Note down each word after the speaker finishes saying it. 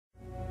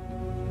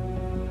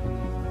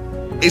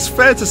It's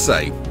fair to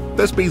say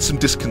there's been some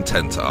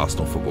discontent at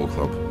Arsenal Football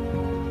Club.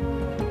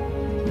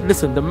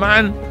 Listen, the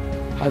man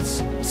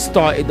has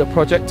started the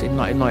project in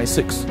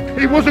 1996.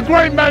 He was a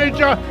great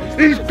manager.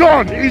 He's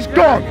gone. He's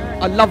gone.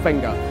 I love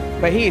Wenger,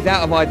 but he is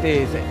out of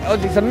ideas.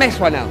 It's a mess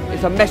right now.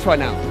 It's a mess right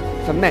now.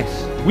 It's a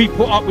mess. We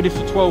put up with this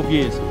for 12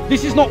 years.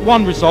 This is not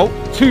 1 result,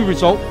 2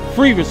 result,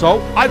 3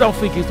 result. I don't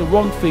think it's the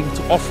wrong thing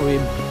to offer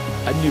him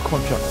a new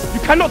contract. You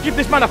cannot give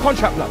this man a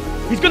contract, lad.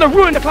 He's going to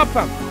ruin the club,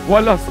 fam.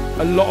 Well, that's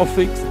a lot of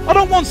things. I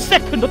don't want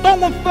 2nd, I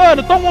don't want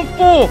 3rd, I don't want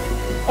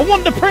 4th. I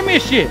want the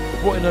Premiership.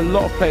 But in a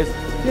lot of players,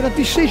 The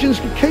decisions,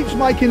 he keeps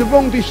making the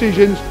wrong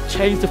decisions.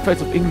 change the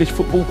face of English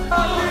football.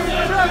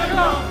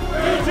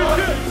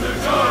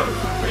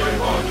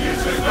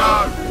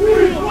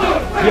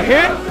 You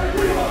hear?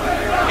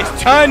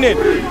 It's turning.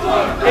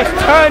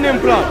 It's turning,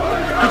 blood.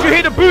 Did you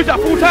hear the boos at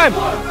full time?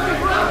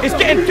 It's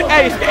getting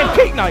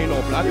peak now, you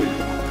know, blood.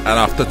 And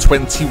after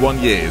 21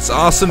 years,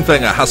 Arsene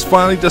Wenger has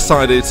finally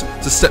decided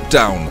to step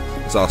down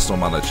as Arsenal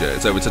manager.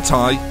 It's over to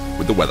Ty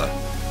with the weather.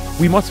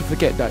 We mustn't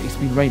forget that it's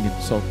been raining,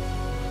 so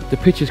the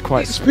pitch is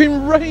quite... It's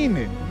been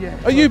raining? Yeah.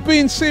 Are you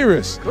being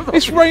serious?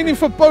 It's raining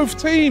for both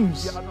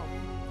teams.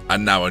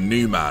 And now a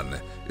new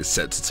man is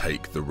set to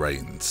take the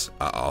reins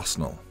at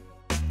Arsenal.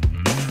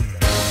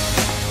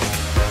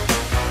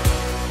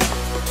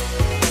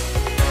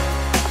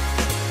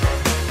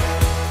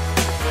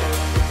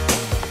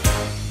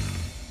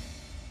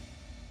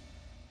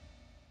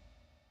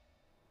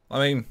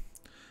 I mean,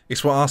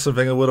 it's what Arsene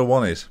Wenger would have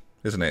wanted,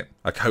 isn't it?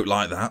 A coat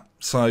like that.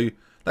 So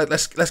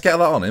let's get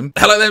that on him.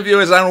 Hello then,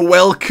 viewers, and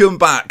welcome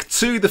back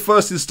to the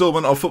first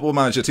instalment of Football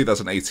Manager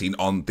 2018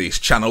 on this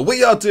channel.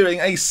 We are doing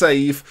a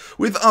save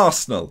with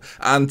Arsenal,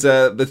 and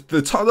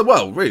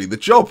the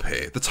job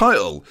here, the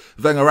title,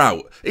 Wenger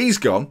out. He's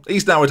gone.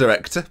 He's now a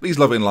director. He's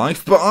loving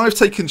life, but I've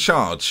taken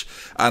charge,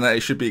 and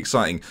it should be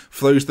exciting.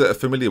 For those that are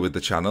familiar with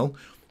the channel,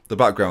 the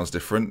background's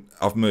different.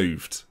 I've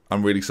moved.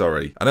 I'm really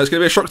sorry. I know it's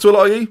going to be a shock to a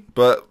lot of you,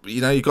 but, you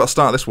know, you've got to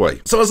start this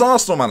way. So as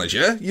Arsenal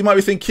manager, you might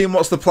be thinking,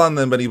 what's the plan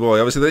then, Benny boy?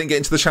 Obviously, they didn't get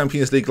into the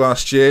Champions League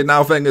last year.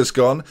 Now Wenger's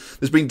gone.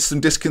 There's been some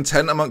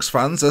discontent amongst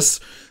fans,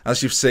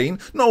 as you've seen.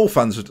 Not all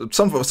fans.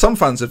 Some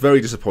fans are very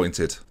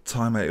disappointed.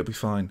 Time, mate, it'll be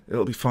fine.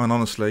 It'll be fine,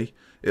 honestly.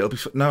 It'll be...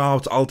 No,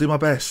 I'll do my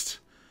best.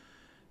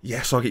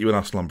 Yes, I'll get you an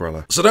Arsenal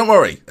umbrella. So don't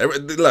worry.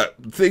 Look,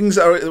 things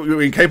are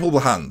in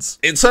capable hands.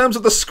 In terms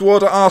of the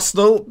squad at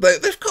Arsenal,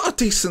 they've got a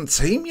decent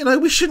team. You know,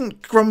 we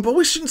shouldn't grumble.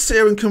 We shouldn't sit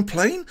here and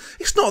complain.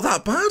 It's not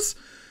that bad.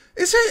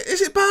 Is it?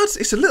 Is it bad?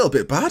 It's a little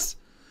bit bad.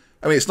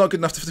 I mean, it's not good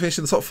enough to finish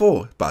in the top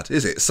 4, bad,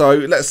 is it? So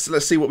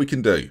let's see what we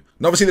can do.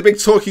 And obviously, the big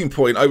talking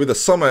point over the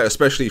summer,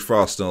 especially for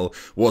Arsenal,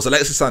 was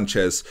Alexis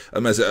Sanchez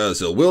and Mesut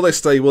Ozil. Will they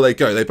stay? Will they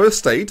go? They both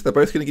stayed. They're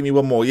both going to give me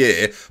 1 more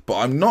year, but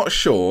I'm not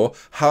sure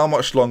how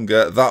much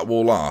longer that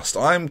will last.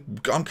 I'm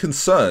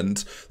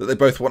concerned that they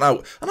both want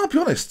out. And I'll be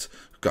honest,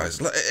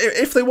 guys,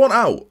 if they want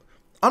out,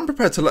 I'm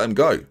prepared to let them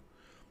go.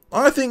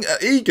 I think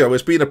ego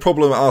has been a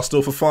problem at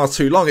Arsenal for far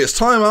too long. It's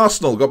time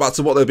Arsenal got back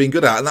to what they've been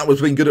good at, and that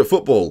was being good at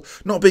football,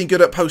 not being good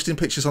at posting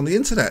pictures on the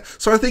internet.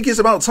 So I think it's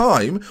about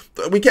time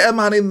that we get a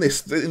man in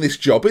this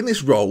job, in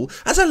this role,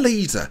 as a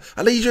leader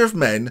of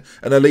men,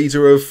 and a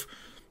leader of,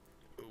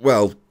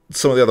 well,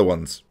 some of the other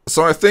ones.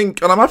 So I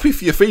think, and I'm happy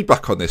for your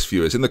feedback on this,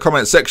 viewers, in the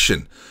comment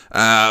section.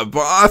 But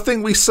I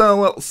think we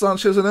sell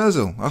Sanchez and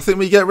Ozil. I think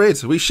we get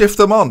rid. We shift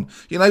them on.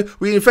 You know,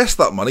 we invest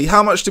that money.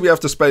 How much do we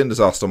have to spend as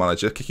Arsenal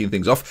manager, kicking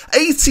things off?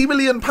 £80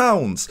 million.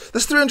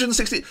 There's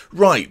 360.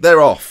 Right,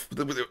 they're off.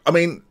 I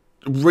mean,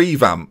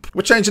 revamp.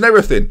 We're changing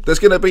everything. There's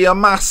going to be a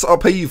mass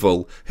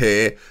upheaval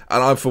here,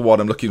 and I, for one,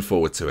 am looking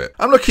forward to it.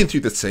 I'm looking through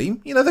the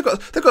team. You know, they've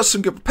got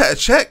some good. Petr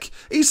Cech,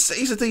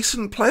 he's a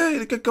decent player,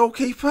 a good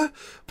goalkeeper,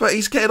 but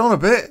he's getting on a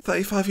bit.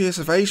 35 years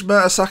of age.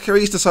 Mertesacker,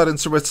 he's deciding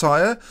to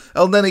retire.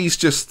 And then he's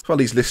just, well,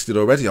 he's listed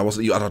already. I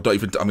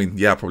mean,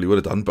 yeah, I probably would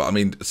have done, but I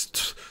mean,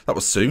 that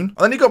was soon. And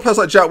then you've got players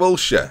like Jack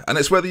Wilshere, and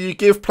it's whether you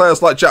give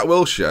players like Jack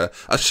Wilshere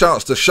a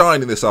chance to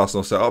shine in this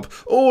Arsenal setup,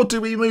 or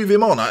do we move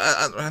him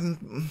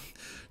on?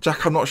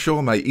 Jack, I'm not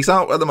sure, mate. He's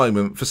out at the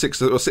moment for 3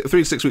 to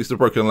 6 weeks with a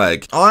broken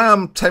leg. I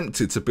am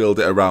tempted to build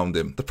it around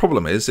him. The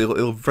problem is,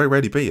 he'll very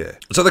rarely be here.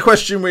 So the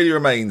question really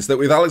remains that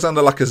with Alexander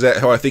Lacazette,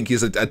 who I think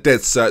is a dead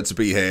cert to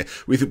be here,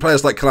 with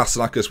players like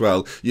Kolasinac as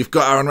well, you've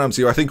got Aaron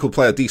Ramsey, who I think will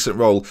play a decent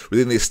role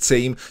within this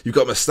team. You've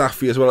got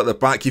Mustafi as well at the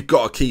back. You've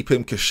got to keep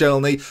him.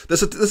 Koscielny.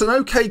 There's an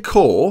okay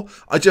core.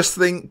 I just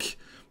think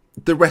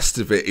the rest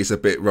of it is a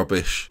bit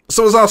rubbish.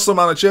 So as Arsenal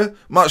manager,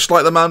 much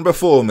like the man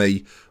before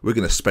me, we're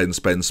going to spend.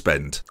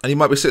 And you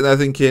might be sitting there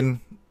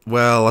thinking,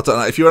 well, I don't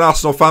know. If you're an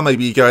Arsenal fan,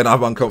 maybe you're going,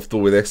 I'm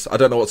uncomfortable with this. I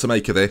don't know what to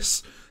make of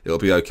this. It'll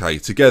be okay.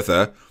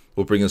 Together,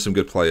 we'll bring in some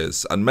good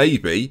players. And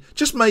maybe,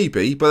 just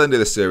maybe, by the end of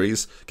this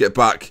series, get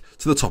back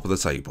to the top of the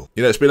table.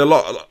 You know, it's been a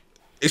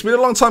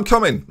long time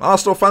coming.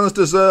 Arsenal fans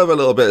deserve a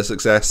little bit of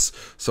success,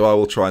 so I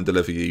will try and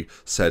deliver you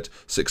said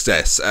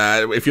success.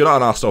 If you're not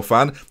an Arsenal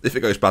fan, if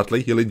it goes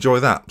badly, you'll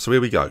enjoy that. So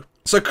here we go.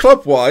 So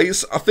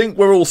club-wise, I think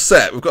we're all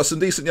set. We've got some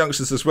decent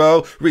youngsters as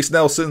well. Reece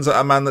Nelson's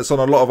a man that's on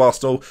a lot of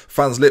Arsenal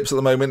fans' lips at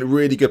the moment.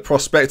 Really good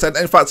prospect. And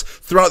in fact,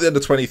 throughout the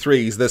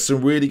under-23s, there's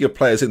some really good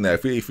players in there.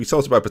 If we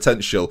talk about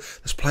potential,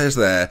 there's players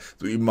there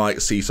that we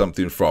might see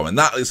something from. And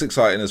that is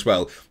exciting as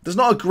well. There's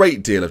not a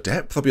great deal of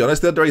depth, I'll be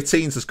honest. The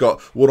under-18s has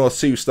got 1 or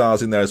 2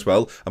 stars in there as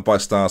well. And by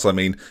stars, I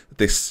mean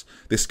this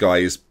guy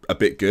is a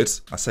bit good.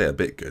 I say a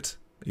bit good.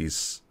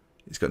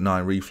 He's got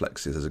 9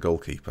 reflexes as a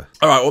goalkeeper.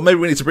 All right, well, maybe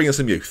we need to bring in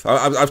some youth.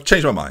 I've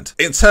changed my mind.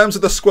 In terms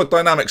of the squad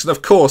dynamics, and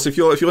of course, if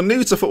you're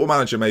new to Football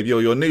Manager maybe,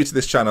 or you're new to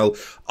this channel,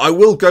 I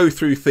will go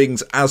through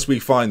things as we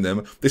find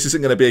them. This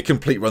isn't going to be a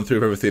complete run-through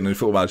of everything in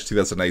Football Manager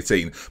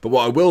 2018. But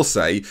what I will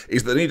say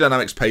is that the new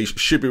dynamics page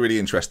should be really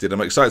interesting.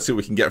 I'm excited to see what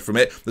we can get from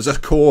it. There's a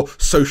core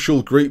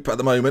social group at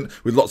the moment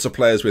with lots of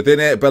players within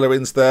it.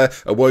 Bellerin's there,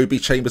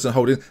 Iwobi, Chambers and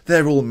Holding.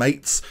 They're all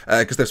mates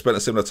because they've spent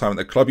a similar time at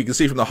the club. You can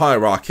see from the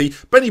hierarchy,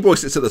 Benny Boy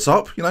sits at the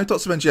top, you know,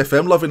 Dr. Ben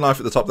GFM, loving life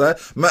at the top there.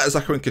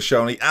 Mertesacker and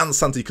Koscielny and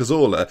Santi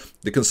Cazorla.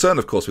 The concern,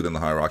 of course, within the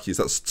hierarchy is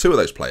that 2 of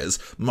those players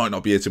might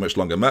not be here too much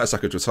longer.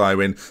 Mertesacker's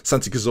retiring.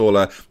 Santi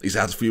Cazorla, he's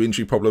had a few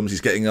injury problems.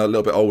 He's getting a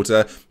little bit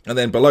older. And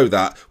then below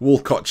that,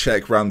 Walcott,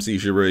 Cech, Ramsey,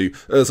 Giroud,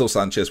 Ozil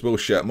Sanchez,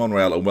 Wilshere,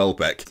 Monreal and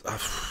Welbeck.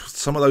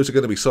 Some of those are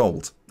going to be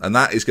sold. And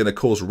that is going to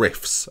cause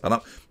rifts. And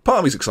part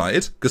of me's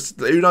excited, because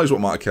who knows what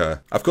might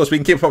occur. Of course, we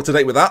can keep up to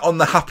date with that on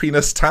the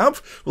happiness tab.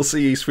 We'll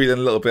see he's feeling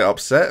a little bit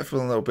upset,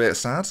 feeling a little bit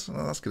sad.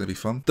 Oh, that's going to be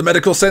fun. The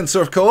medical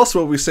centre, of course,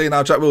 where we've seen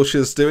how Jack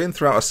Wilshere's doing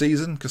throughout a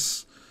season,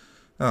 because...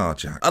 Oh,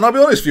 Jack. And I'll be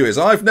honest, viewers,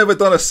 I've never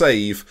done a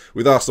save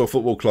with Arsenal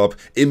Football Club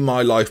in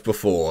my life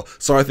before,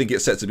 so I think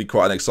it's set to be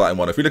quite an exciting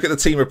one. If we look at the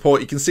team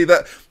report, you can see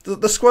that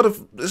the squad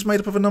is made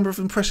up of a number of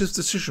impressive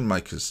decision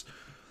makers.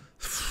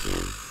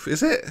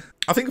 Is it?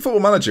 I think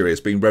Football Manager has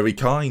been very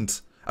kind.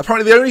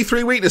 Apparently the only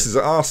 3 weaknesses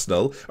at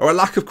Arsenal are a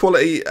lack of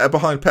quality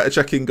behind Petr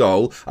Cech in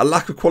goal, a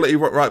lack of quality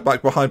right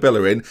back behind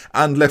Bellerin,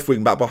 and left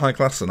wing back behind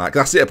Kolasinac.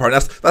 That's it,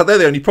 apparently. They're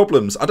the only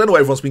problems. I don't know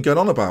what everyone's been going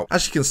on about.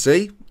 As you can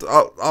see,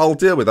 I'll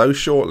deal with those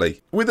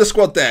shortly. With the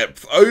squad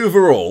depth,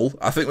 overall,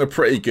 I think we're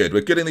pretty good.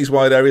 We're good in these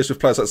wide areas with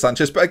players like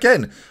Sanchez, but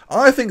again,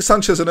 I think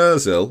Sanchez and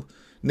Ozil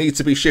need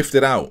to be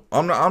shifted out.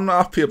 I'm not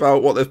happy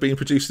about what they've been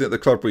producing at the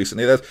club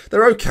recently.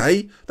 They're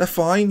okay. They're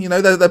fine. You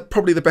know, they're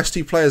probably the best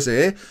 2 players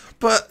here,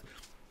 but...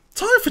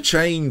 time for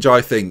change,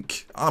 I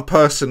think. I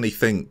personally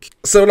think.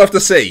 So we'll have to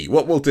see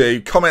what we'll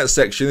do. Comment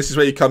section. This is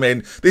where you come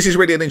in. This is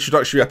really an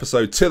introductory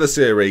episode to the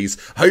series.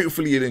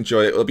 Hopefully you'll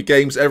enjoy it. There'll be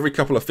games every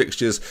couple of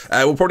fixtures.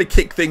 We'll probably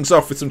kick things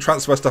off with some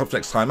transfer stuff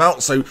next time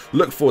out. So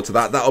look forward to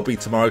that. That'll be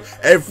tomorrow.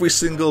 Every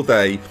single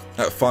day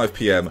at 5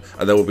 PM.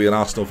 And there will be an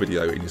Arsenal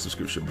video in your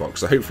subscription box.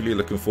 So hopefully you're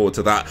looking forward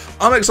to that.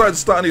 I'm excited to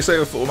start a new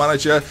season of Football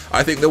Manager.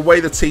 I think the way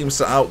the team's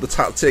set out, the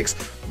tactics,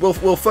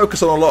 we'll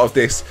focus on a lot of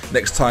this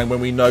next time when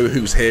we know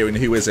who's here and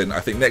who isn't. I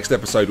think next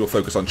episode we'll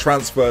focus on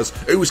transfers,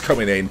 who's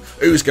coming in,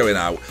 who's going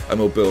out, and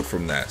we'll build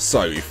from there.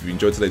 So if you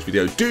enjoyed today's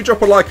video, do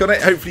drop a like on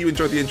it. Hopefully you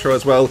enjoyed the intro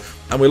as well.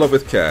 And we love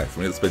with care.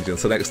 From me, that's Benji.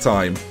 Until next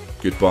time,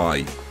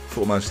 goodbye.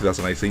 Football Manager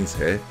 2018's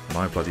here. Am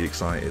I bloody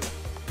excited?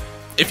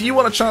 If you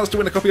want a chance to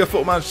win a copy of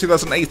Football Manager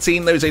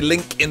 2018, there's a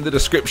link in the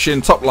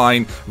description, top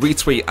line,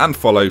 retweet and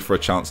follow for a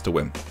chance to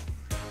win.